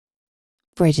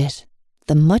Brigid,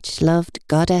 the much-loved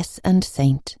goddess and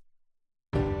saint.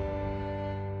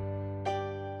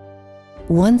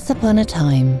 Once upon a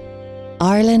time,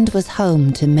 Ireland was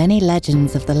home to many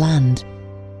legends of the land.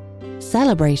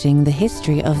 Celebrating the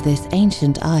history of this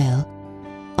ancient isle,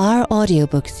 our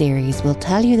audiobook series will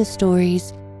tell you the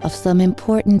stories of some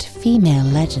important female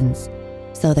legends,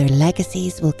 so their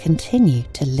legacies will continue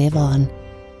to live on.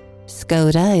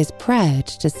 Skoda is proud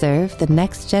to serve the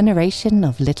next generation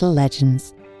of little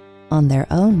legends on their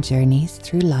own journeys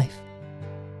through life.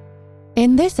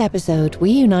 In this episode,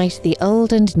 we unite the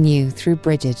old and new through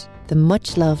Brigid, the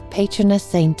much-loved patroness,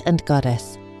 saint and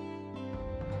goddess.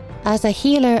 As a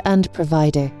healer and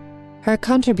provider, her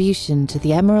contribution to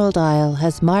the Emerald Isle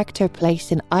has marked her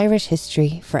place in Irish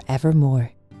history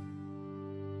forevermore.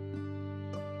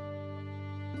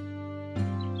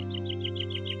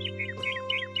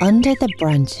 Under the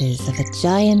branches of a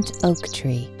giant oak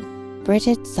tree,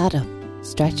 Brigid sat up,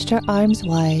 stretched her arms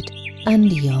wide,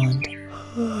 and yawned.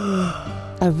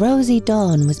 A rosy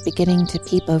dawn was beginning to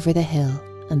peep over the hill,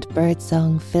 and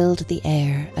birdsong filled the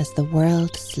air as the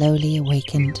world slowly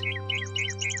awakened.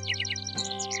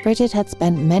 Brigid had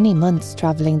spent many months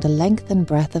travelling the length and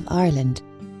breadth of Ireland,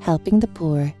 helping the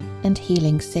poor and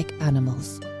healing sick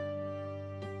animals.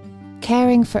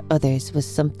 Caring for others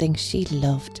was something she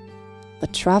loved,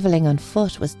 but travelling on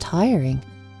foot was tiring,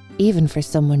 even for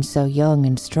someone so young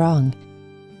and strong,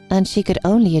 and she could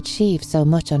only achieve so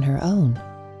much on her own.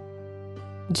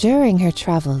 During her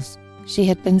travels, she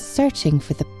had been searching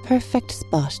for the perfect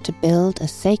spot to build a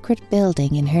sacred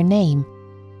building in her name,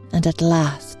 and at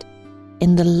last,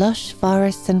 in the lush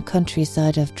forests and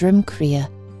countryside of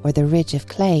Drumcrea, or the Ridge of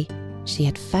Clay, she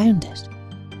had found it.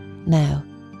 Now,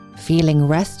 feeling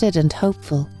rested and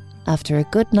hopeful, after a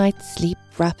good night's sleep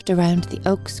wrapped around the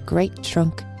oak's great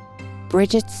trunk,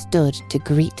 Brigid stood to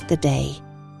greet the day.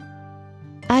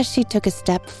 As she took a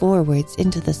step forwards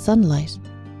into the sunlight,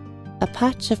 a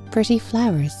patch of pretty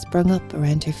flowers sprung up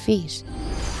around her feet.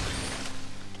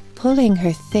 Pulling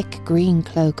her thick green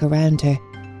cloak around her,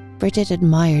 Brigid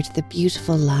admired the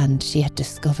beautiful land she had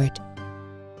discovered.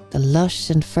 The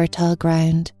lush and fertile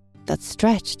ground that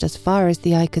stretched as far as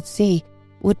the eye could see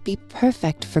would be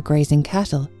perfect for grazing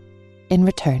cattle, in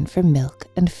return for milk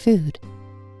and food.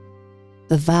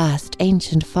 The vast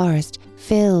ancient forest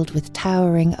filled with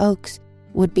towering oaks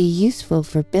would be useful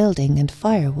for building and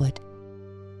firewood.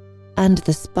 And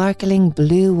the sparkling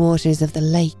blue waters of the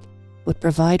lake would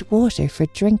provide water for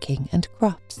drinking and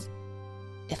crops.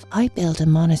 If I build a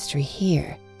monastery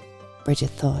here,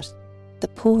 Brigid thought, the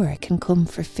poor can come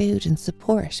for food and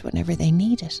support whenever they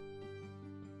need it.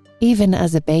 Even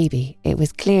as a baby, it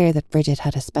was clear that Brigid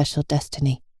had a special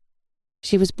destiny.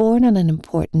 She was born on an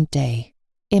important day,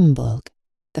 Imbolg,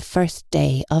 the first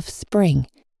day of spring,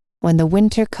 when the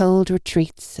winter cold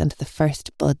retreats and the first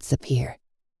buds appear.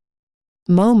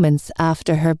 Moments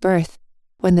after her birth,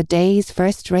 when the day's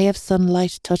first ray of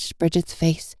sunlight touched Brigid's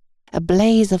face, a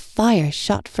blaze of fire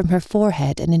shot from her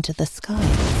forehead and into the sky.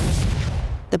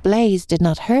 The blaze did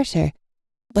not hurt her,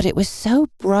 but it was so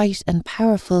bright and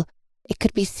powerful it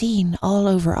could be seen all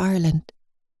over Ireland.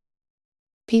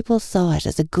 People saw it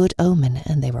as a good omen,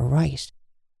 and they were right.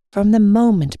 From the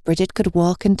moment Brigid could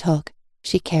walk and talk,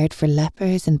 she cared for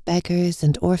lepers and beggars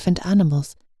and orphaned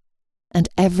animals, and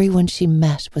everyone she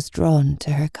met was drawn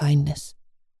to her kindness.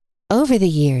 Over the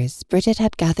years, Brigid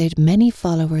had gathered many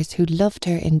followers who loved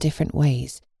her in different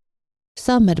ways.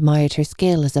 Some admired her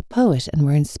skill as a poet and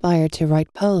were inspired to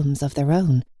write poems of their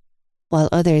own, while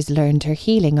others learned her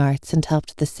healing arts and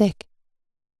helped the sick.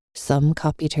 Some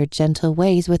copied her gentle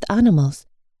ways with animals,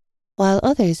 while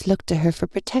others looked to her for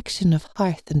protection of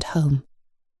hearth and home.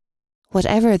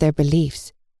 Whatever their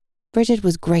beliefs, Brigid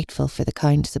was grateful for the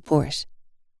kind support,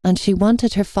 and she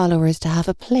wanted her followers to have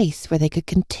a place where they could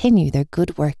continue their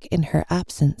good work in her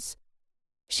absence.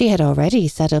 She had already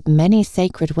set up many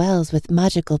sacred wells with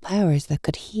magical powers that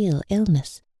could heal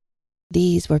illness.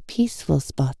 These were peaceful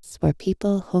spots where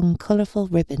people hung colourful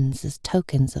ribbons as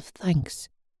tokens of thanks.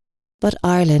 But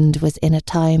Ireland was in a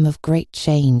time of great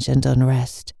change and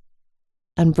unrest,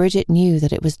 and Brigid knew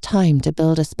that it was time to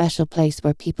build a special place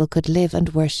where people could live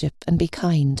and worship and be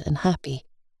kind and happy,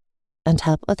 and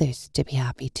help others to be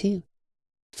happy too.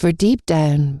 For deep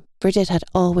down, Brigid had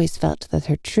always felt that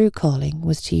her true calling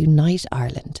was to unite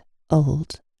Ireland,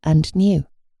 old and new.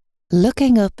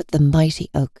 Looking up at the mighty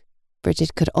oak,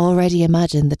 Brigid could already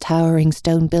imagine the towering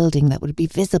stone building that would be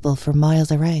visible for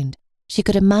miles around. She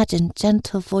could imagine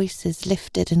gentle voices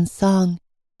lifted in song,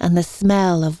 and the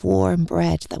smell of warm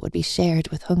bread that would be shared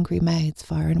with hungry mouths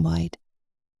far and wide.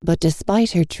 But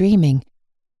despite her dreaming,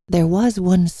 there was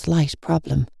one slight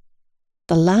problem.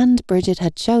 The land Brigid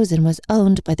had chosen was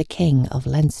owned by the King of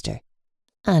Leinster,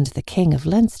 and the King of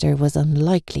Leinster was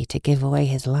unlikely to give away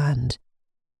his land.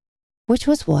 Which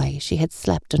was why she had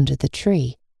slept under the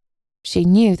tree. She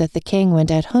knew that the king went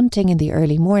out hunting in the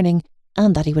early morning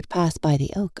and that he would pass by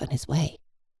the oak on his way.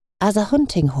 As a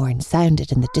hunting horn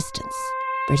sounded in the distance,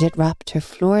 Brigid wrapped her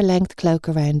floor-length cloak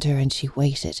around her and she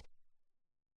waited.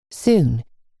 Soon,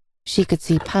 she could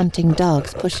see panting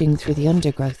dogs pushing through the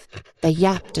undergrowth. They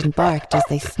yapped and barked as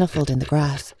they snuffled in the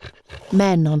grass.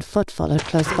 Men on foot followed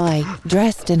close by.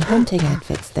 Dressed in hunting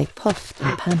outfits, they puffed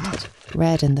and panted,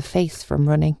 red in the face from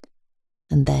running.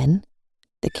 And then,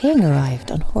 the king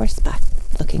arrived on horseback,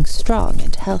 looking strong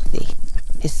and healthy,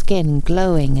 his skin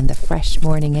glowing in the fresh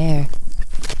morning air.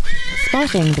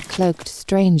 Spotting the cloaked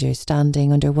stranger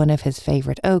standing under one of his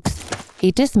favourite oaks,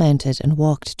 he dismounted and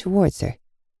walked towards her.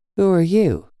 "Who are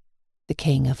you?" the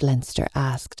King of Leinster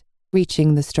asked,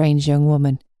 reaching the strange young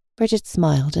woman. Brigid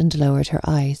smiled and lowered her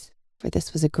eyes, for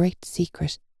this was a great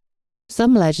secret.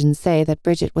 Some legends say that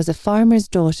Brigid was a farmer's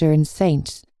daughter and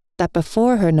saint, that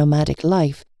before her nomadic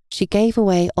life, she gave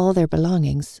away all their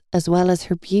belongings, as well as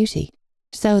her beauty,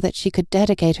 so that she could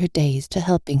dedicate her days to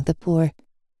helping the poor.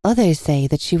 Others say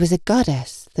that she was a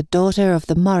goddess, the daughter of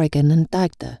the Morrigan and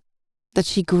Dagda, that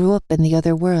she grew up in the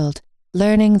other world,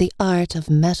 learning the art of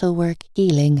metalwork,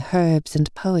 healing, herbs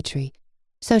and poetry,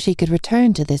 so she could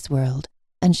return to this world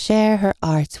and share her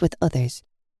arts with others.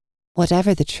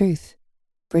 Whatever the truth,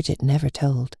 Brigid never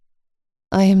told.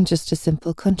 "I am just a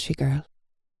simple country girl,"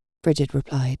 Brigid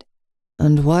replied.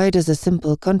 "And why does a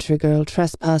simple country girl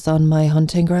trespass on my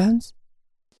hunting grounds?"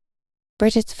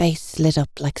 Brigid's face lit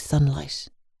up like sunlight.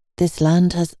 "This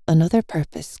land has another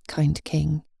purpose, kind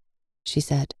king," she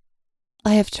said.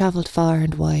 "I have travelled far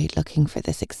and wide looking for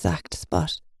this exact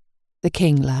spot." The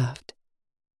king laughed.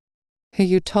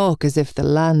 "You talk as if the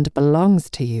land belongs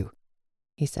to you,"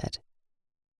 he said.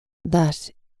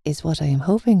 "That is what I am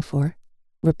hoping for,"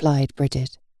 replied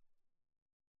Brigid.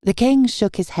 The king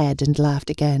shook his head and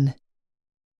laughed again.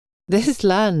 "This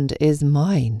land is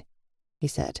mine," he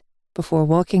said, before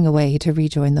walking away to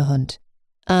rejoin the hunt,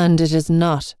 "and it is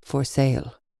not for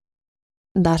sale."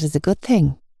 "That is a good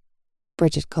thing,"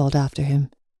 Brigid called after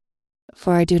him,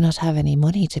 "for I do not have any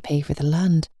money to pay for the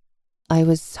land. I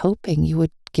was hoping you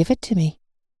would give it to me."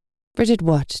 Brigid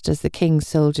watched as the king's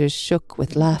soldiers shook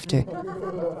with laughter.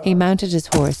 He mounted his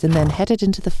horse and then headed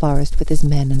into the forest with his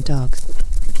men and dogs.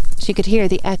 She could hear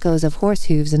the echoes of horse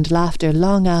hooves and laughter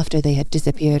long after they had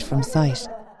disappeared from sight.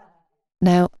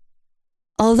 Now,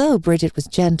 although Brigid was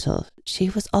gentle, she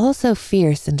was also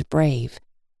fierce and brave,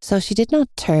 so she did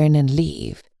not turn and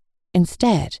leave.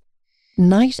 Instead,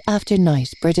 night after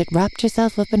night, Brigid wrapped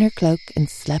herself up in her cloak and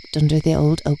slept under the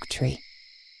old oak tree.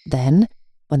 Then,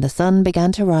 when the sun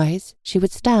began to rise, she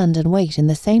would stand and wait in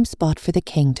the same spot for the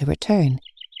king to return.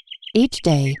 Each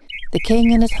day, the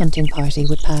king and his hunting party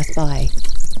would pass by.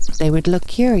 They would look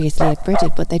curiously at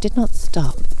Brigid, but they did not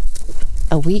stop.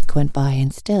 A week went by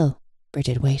and still,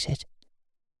 Brigid waited.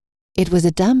 It was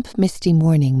a damp, misty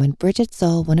morning when Brigid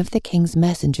saw one of the king's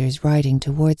messengers riding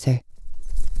towards her.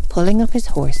 Pulling up his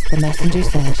horse, the messenger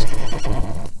said,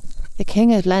 "The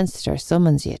King of Leinster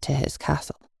summons you to his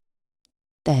castle."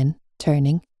 Then,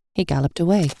 turning, he galloped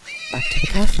away, back to the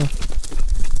castle.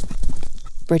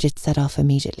 Brigid set off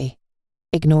immediately,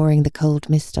 ignoring the cold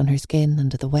mist on her skin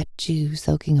and the wet dew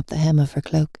soaking up the hem of her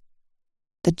cloak.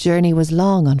 The journey was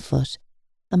long on foot,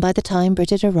 and by the time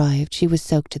Brigid arrived, she was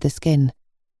soaked to the skin.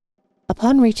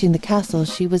 Upon reaching the castle,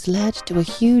 she was led to a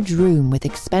huge room with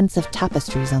expensive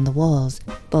tapestries on the walls,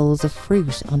 bowls of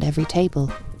fruit on every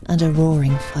table, and a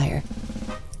roaring fire.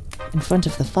 In front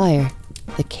of the fire,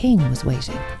 the king was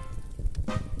waiting.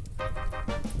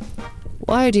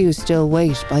 "Why do you still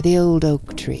wait by the old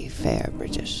oak tree, fair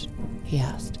Brigid?" he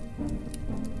asked.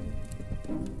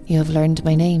 "You have learned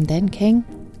my name then, king?"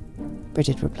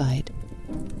 Brigid replied.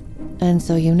 "And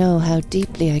so you know how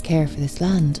deeply I care for this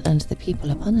land and the people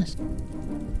upon it."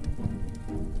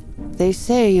 "They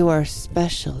say you are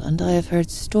special, and I have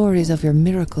heard stories of your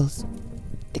miracles,"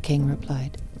 the king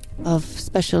replied, "of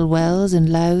special wells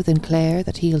in Louth and Clare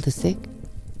that heal the sick.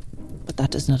 But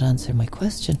that does not answer my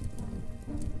question."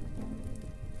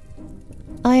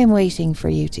 "I am waiting for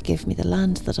you to give me the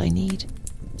land that I need,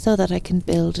 so that I can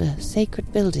build a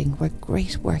sacred building where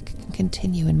great work can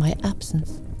continue in my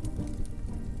absence."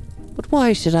 "But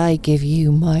why should I give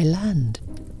you my land?"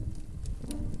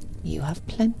 "You have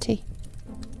plenty."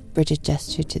 Brigid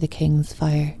gestured to the king's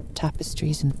fire,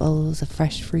 tapestries and bowls of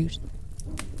fresh fruit.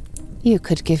 "You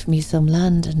could give me some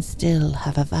land and still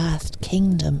have a vast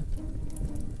kingdom."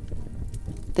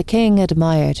 The king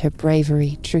admired her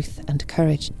bravery, truth and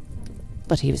courage,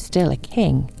 but he was still a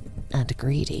king and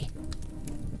greedy.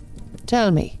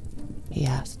 "Tell me," he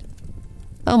asked,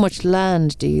 "how much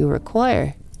land do you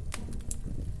require?"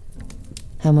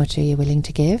 "How much are you willing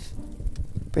to give?"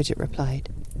 Brigid replied.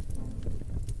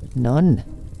 "None,"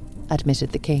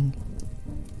 admitted the king.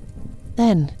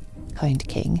 "Then, kind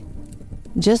king,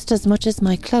 just as much as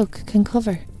my cloak can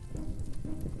cover."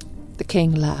 The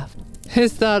king laughed.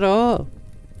 "Is that all?"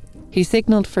 He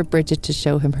signalled for Brigid to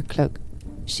show him her cloak.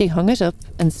 She hung it up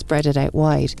and spread it out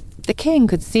wide. The king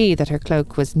could see that her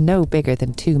cloak was no bigger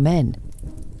than 2 men.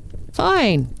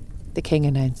 "Fine," the king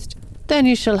announced. "Then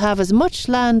you shall have as much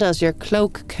land as your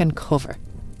cloak can cover.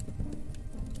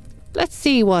 Let's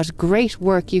see what great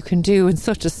work you can do in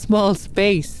such a small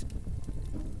space."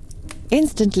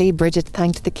 Instantly, Brigid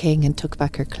thanked the king and took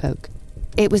back her cloak.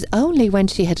 It was only when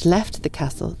she had left the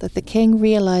castle that the king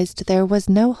realised there was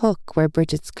no hook where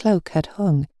Brigid's cloak had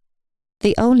hung.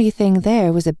 The only thing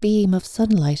there was a beam of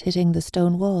sunlight hitting the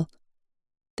stone wall.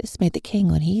 This made the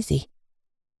king uneasy.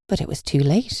 But it was too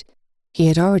late. He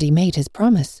had already made his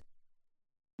promise.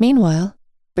 Meanwhile,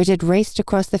 Brigid raced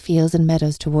across the fields and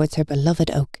meadows towards her beloved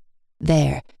oak.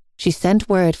 There, she sent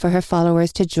word for her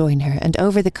followers to join her, and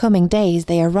over the coming days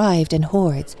they arrived in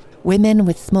hordes, women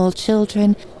with small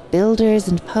children, builders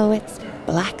and poets,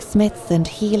 blacksmiths and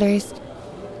healers.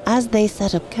 As they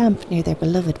set up camp near their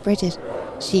beloved Brigid,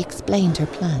 she explained her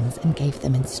plans and gave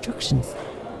them instructions.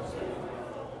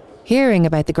 Hearing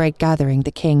about the great gathering,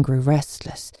 the king grew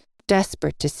restless.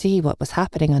 Desperate to see what was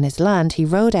happening on his land, he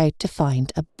rode out to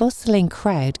find a bustling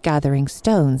crowd gathering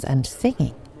stones and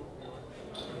singing.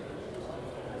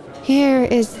 "Here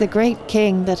is the great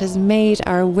king that has made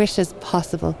our wishes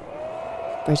possible,"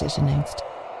 Brigid announced.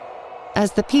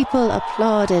 As the people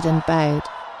applauded and bowed,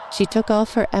 she took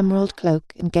off her emerald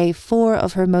cloak and gave 4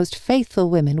 of her most faithful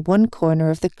women 1 corner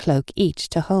of the cloak each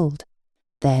to hold.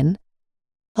 Then,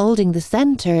 holding the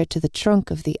centre to the trunk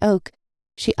of the oak,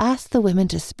 she asked the women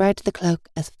to spread the cloak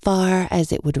as far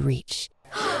as it would reach.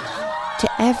 To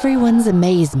everyone's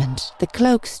amazement, the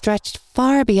cloak stretched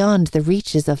far beyond the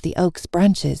reaches of the oak's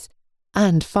branches,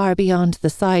 and far beyond the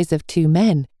size of 2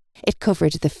 men. It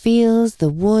covered the fields, the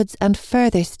woods, and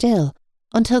further still,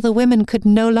 until the women could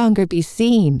no longer be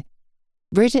seen.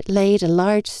 Brigid laid a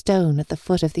large stone at the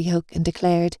foot of the oak and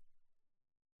declared,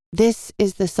 "This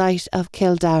is the site of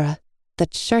Kildara, the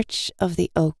Church of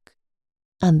the Oak."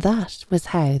 And that was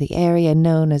how the area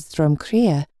known as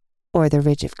Drumcrea, or the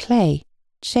Ridge of Clay,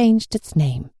 changed its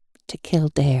name to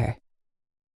Kildare.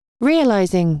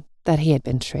 Realising that he had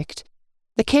been tricked,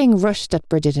 the king rushed at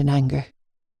Brigid in anger.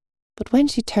 But when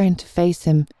she turned to face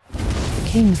him, the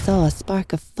king saw a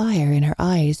spark of fire in her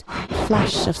eyes, a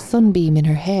flash of sunbeam in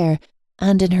her hair,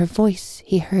 and in her voice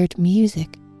he heard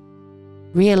music.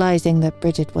 Realising that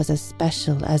Brigid was as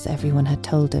special as everyone had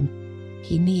told him,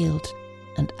 he kneeled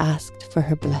and asked for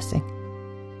her blessing.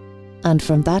 And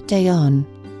from that day on,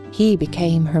 he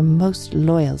became her most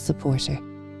loyal supporter.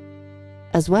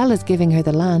 As well as giving her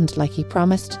the land like he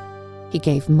promised, he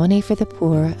gave money for the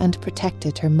poor and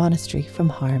protected her monastery from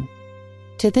harm.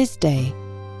 To this day,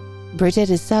 Brigid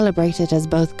is celebrated as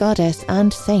both goddess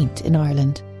and saint in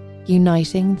Ireland,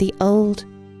 uniting the old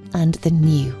and the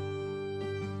new.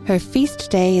 Her feast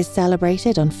day is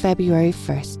celebrated on February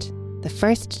 1st, the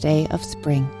first day of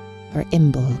spring, or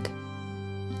Imbolg.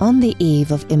 On the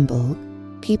eve of Imbolg,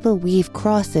 people weave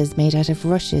crosses made out of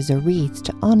rushes or reeds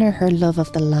to honour her love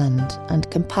of the land and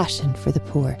compassion for the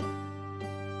poor.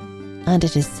 And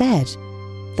it is said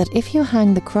that if you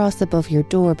hang the cross above your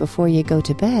door before you go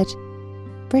to bed,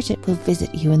 Brigid will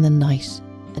visit you in the night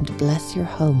and bless your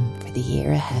home for the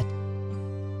year ahead.